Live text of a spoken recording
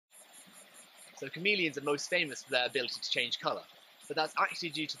So chameleons are most famous for their ability to change colour, but that's actually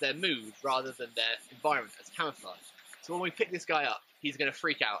due to their mood rather than their environment as camouflage. So when we pick this guy up, he's going to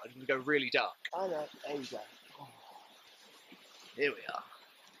freak out and go really dark. Oh no, there you go. Oh. Here we are.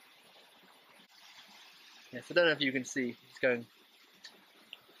 Yes, I don't know if you can see, he's going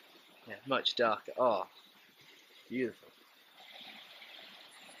much darker. Oh, beautiful.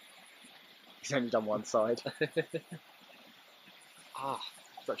 He's only done one side.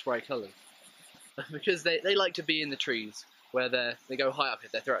 Such bright colours. Because they like to be in the trees where they go high up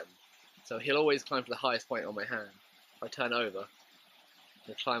if they're threatened. So he'll always climb to the highest point on my hand. If I turn over,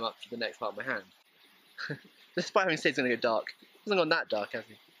 he'll climb up to the next part of my hand. Despite having said it's going to go dark, he hasn't gone that dark, has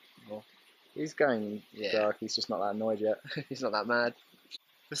he? Well, he's going dark, he's just not that annoyed yet. He's not that mad.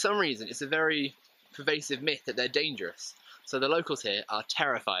 For some reason, it's a very pervasive myth that they're dangerous. So the locals here are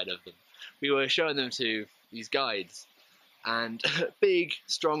terrified of them. We were showing them to these guides, and big,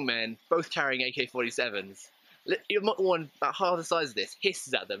 strong men, both carrying AK-47s, one about half the size of this,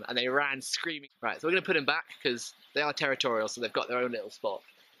 hisses at them, and they ran screaming. Right, so we're going to put them back, because they are territorial, so they've got their own little spot,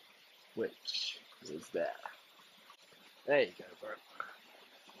 which is there. There you go, bro.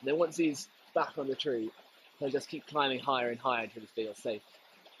 And then once he's back on the tree, he'll just keep climbing higher and higher until he feels safe.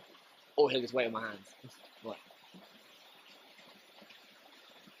 Or he'll just wait on my hands. Right.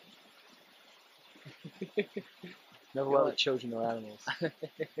 Never work with children or animals.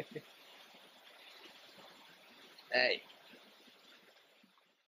 Hey.